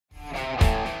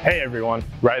Hey everyone,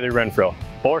 Riley Renfrow,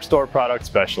 Bore Store Product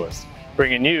Specialist,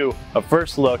 bringing you a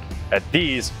first look at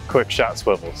these Quickshot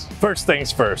swivels. First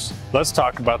things first, let's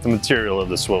talk about the material of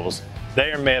the swivels.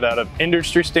 They are made out of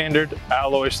industry standard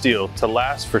alloy steel to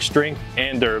last for strength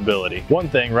and durability. One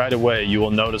thing right away you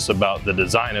will notice about the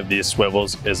design of these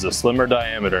swivels is the slimmer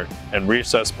diameter and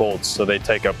recessed bolts, so they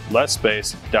take up less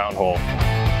space downhole.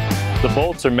 The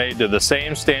bolts are made to the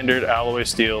same standard alloy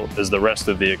steel as the rest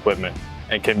of the equipment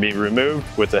and can be removed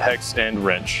with a hex end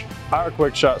wrench. Our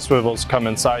Quickshot swivels come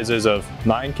in sizes of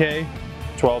 9K,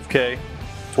 12K,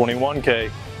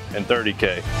 21K, and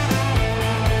 30K.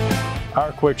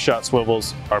 Our Quickshot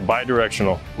swivels are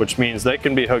bidirectional, which means they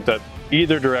can be hooked up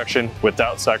either direction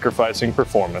without sacrificing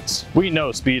performance. We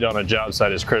know speed on a job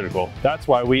site is critical. That's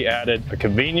why we added a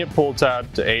convenient pull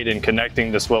tab to aid in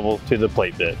connecting the swivel to the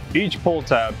plate bit. Each pull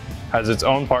tab has its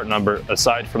own part number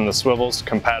aside from the swivel's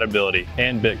compatibility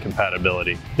and bit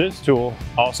compatibility. This tool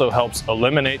also helps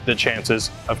eliminate the chances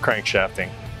of crankshafting.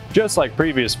 Just like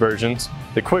previous versions,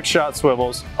 the Quickshot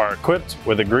swivels are equipped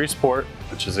with a grease port,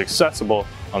 which is accessible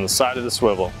on the side of the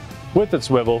swivel. With the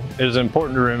swivel, it is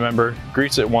important to remember,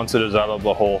 grease it once it is out of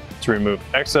the hole to remove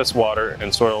excess water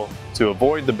and soil to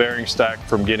avoid the bearing stack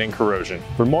from getting corrosion.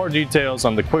 For more details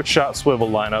on the Quickshot swivel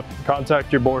lineup,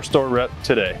 contact your Bore Store rep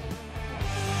today.